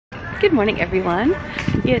Good morning, everyone.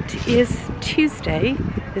 It is Tuesday.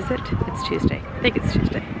 Is it? It's Tuesday. I think it's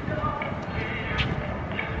Tuesday.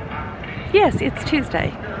 Yes, it's Tuesday.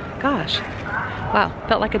 Gosh. Wow,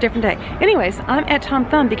 felt like a different day. Anyways, I'm at Tom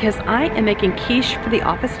Thumb because I am making quiche for the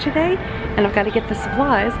office today, and I've got to get the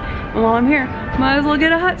supplies. And while I'm here, might as well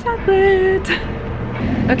get a hot chocolate.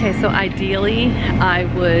 Okay, so ideally, I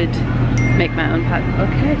would make my own pie.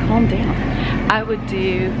 Okay, calm down. I would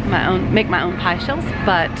make my own pie shells,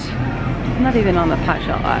 but I'm not even on the pie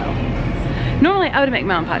shell aisle. Normally, I would make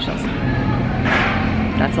my own pie shells.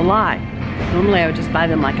 That's a lie. Normally, I would just buy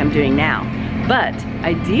them like I'm doing now. But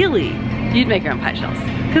ideally, you'd make your own pie shells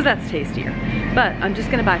because that's tastier. But I'm just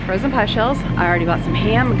gonna buy frozen pie shells. I already bought some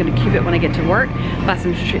ham. I'm gonna cube it when I get to work. Buy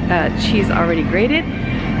some cheese already grated.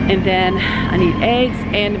 And then I need eggs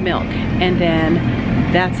and milk. And then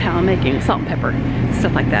that's how I'm making salt and pepper,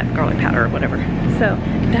 stuff like that, garlic powder or whatever. So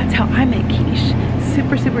that's how I make quiche.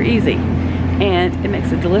 Super, super easy. And it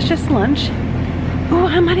makes a delicious lunch. Oh,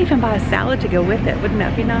 I might even buy a salad to go with it. Wouldn't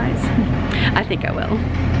that be nice? I think I will.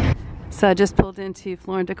 So I just pulled into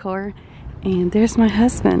Floor & Decor, and there's my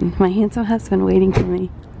husband, my handsome husband waiting for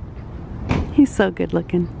me. He's so good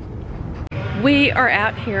looking. We are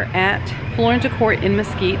out here at Floor & Decor in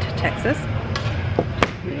Mesquite, Texas.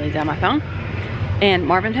 Let me lay down my phone. And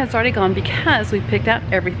Marvin has already gone because we picked out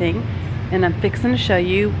everything, and I'm fixing to show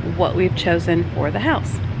you what we've chosen for the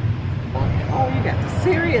house. Oh, you got the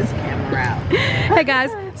serious camera out. Hey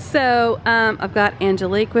guys, so I've got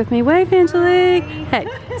Angelique with me. Wave, Angelique. Hey,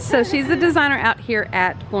 so she's the designer out here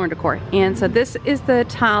at Floor & Decor. And so this is the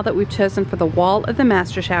tile that we've chosen for the wall of the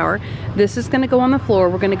master shower. This is gonna go on the floor.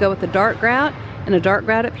 We're gonna go with the dark grout and a dark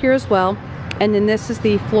grout up here as well. And then this is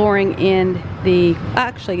the flooring in the,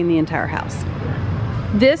 actually in the entire house.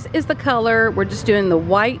 This is the color. We're just doing the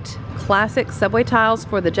white classic subway tiles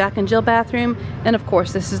for the Jack and Jill bathroom, and of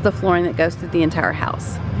course this is the flooring that goes through the entire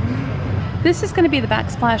house. This is going to be the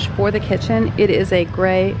backsplash for the kitchen. It is a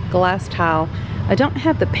gray glass tile. I don't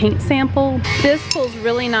have the paint sample. This pulls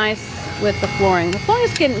really nice with the flooring. The flooring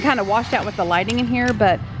is getting kind of washed out with the lighting in here,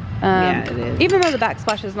 but yeah, it is. Even though the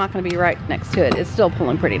backsplash is not going to be right next to it, it's still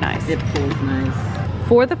pulling pretty nice. It pulls nice.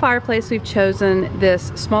 For the fireplace, we've chosen this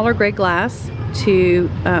smaller gray glass to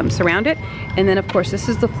surround it, and then of course this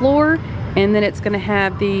is the floor, and then it's going to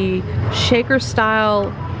have the shaker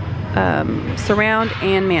style surround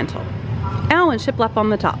and mantle. Oh, and shiplap on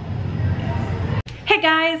the top. Hey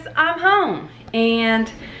guys, I'm home,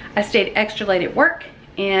 and I stayed extra late at work,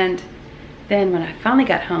 and then when I finally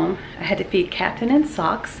got home, I had to feed Captain and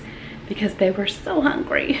Socks because they were so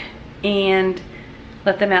hungry, and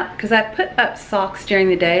let them out, because I put up Socks during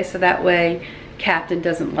the day so that way Captain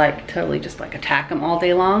doesn't like totally just like attack them all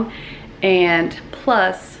day long. And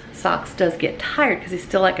plus Socks does get tired because he's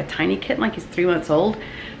still like a tiny kitten, like he's 3 months old,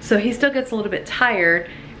 so he still gets a little bit tired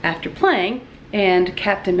after playing, and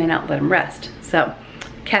Captain may not let him rest. So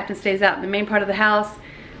Captain stays out in the main part of the house.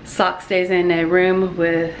 Socks stays in a room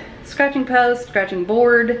with scratching post, scratching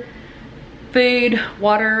board, food,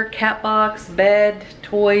 water, cat box, bed,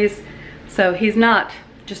 toys. So he's not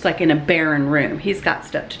just like in a barren room. He's got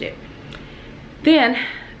stuff to do. Then,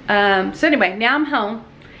 so anyway, now I'm home,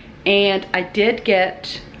 and I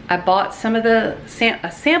bought some of the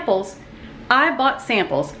samples. I bought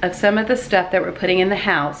samples of some of the stuff that we're putting in the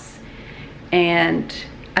house, and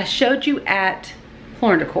I showed you at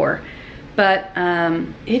Floor & Decor, but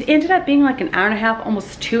it ended up being like an hour and a half,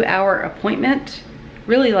 almost 2 hour appointment.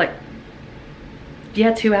 Really like,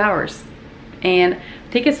 yeah, 2 hours. And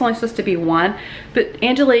I think it's only supposed to be 1, but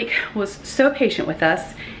Angelique was so patient with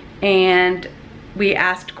us, and we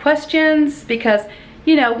asked questions because,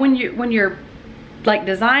 you know, when you're like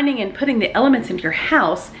designing and putting the elements into your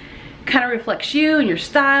house, kind of reflects you and your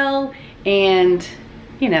style, and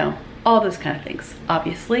you know, all those kind of things,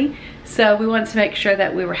 obviously. So we wanted to make sure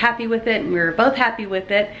that we were happy with it, and we were both happy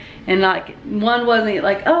with it, and like one wasn't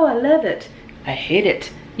like, oh, I love it, I hate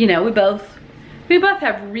it. You know, we both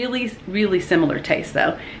have really, really similar tastes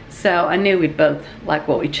though. So I knew we'd both like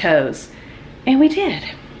what we chose, and we did.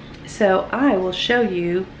 So I will show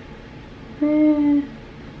you,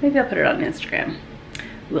 maybe I'll put it on Instagram.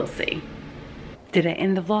 We'll see. Did I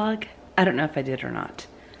end the vlog? I don't know if I did or not.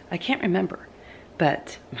 I can't remember,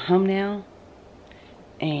 but I'm home now,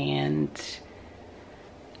 and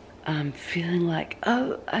I'm feeling like,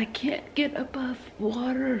 oh, I can't get above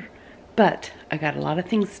water. But I got a lot of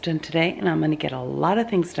things done today, and I'm gonna get a lot of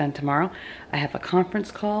things done tomorrow. I have a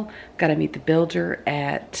conference call. Gotta meet the builder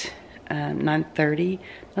at 9:30.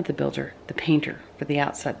 Not the builder, the painter for the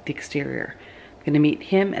outside, the exterior. I'm gonna meet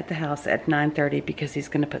him at the house at 9:30 because he's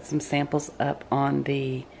gonna put some samples up on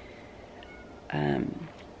the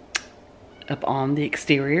up on the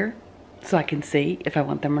exterior so I can see if I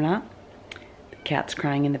want them or not. The cat's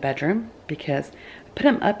crying in the bedroom because I put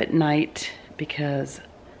him up at night because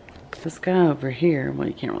this guy over here, well,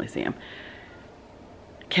 you can't really see him,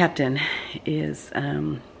 Captain, is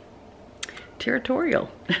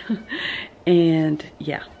territorial. And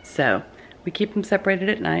yeah, so we keep them separated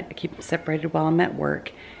at night. I keep them separated while I'm at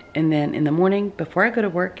work. And then in the morning, before I go to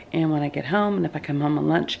work and when I get home, and if I come home on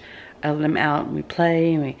lunch, I let them out and we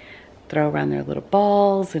play and we throw around their little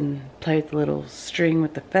balls and play with the little string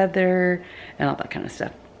with the feather and all that kind of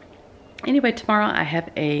stuff. Anyway, tomorrow I have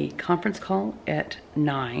a conference call at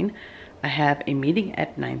 9. I have a meeting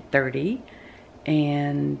at 9:30.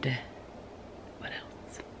 And what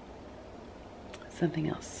else? Something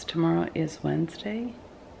else. Tomorrow is Wednesday.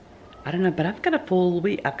 I don't know, but I've got a full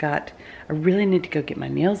week. I really need to go get my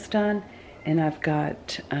nails done. And I've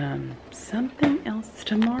got something else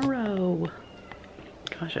tomorrow.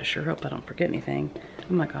 Gosh, I sure hope I don't forget anything.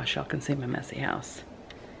 Oh my gosh, y'all can see my messy house.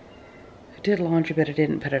 I did laundry, but I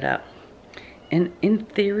didn't put it up. And in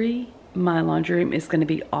theory, my laundry room is going to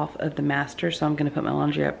be off of the master, so I'm going to put my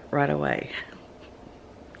laundry up right away.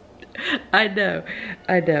 I know.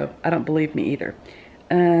 I don't believe me either.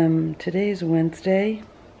 Today's Wednesday,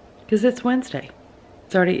 because it's Wednesday.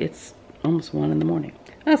 It's almost 1 in the morning.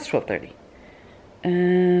 Oh, it's 12:30.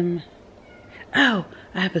 Oh,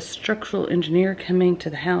 I have a structural engineer coming to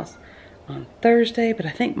the house on Thursday, but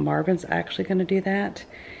I think Marvin's actually going to do that.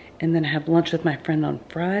 And then I have lunch with my friend on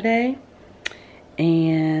Friday.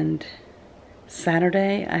 And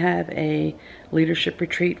Saturday, I have a leadership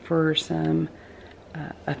retreat for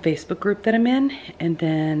a Facebook group that I'm in. And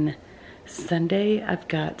then Sunday, I've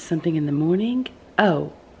got something in the morning.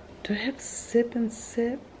 Oh, do I have sip and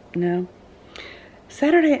sip? No.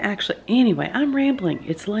 Saturday, actually, anyway, I'm rambling.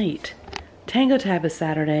 It's late. Tango Tab is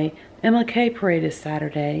Saturday. MLK Parade is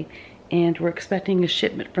Saturday. And we're expecting a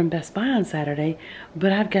shipment from Best Buy on Saturday.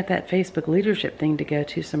 But I've got that Facebook leadership thing to go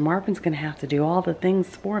to. So Marvin's going to have to do all the things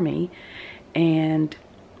for me and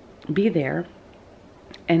be there.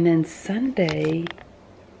 And then Sunday,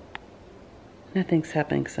 nothing's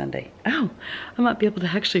happening Sunday. Oh, I might be able to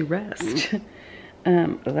actually rest.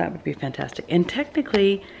 Well, that would be fantastic. And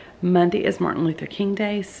technically, Monday is Martin Luther King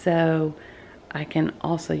Day, so I can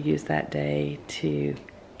also use that day to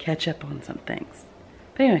catch up on some things.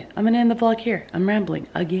 But anyway, I'm gonna end the vlog here. I'm rambling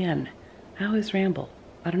again. I always ramble.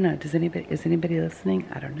 I don't know. Is anybody listening?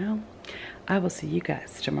 I don't know. I will see you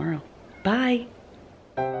guys tomorrow. Bye.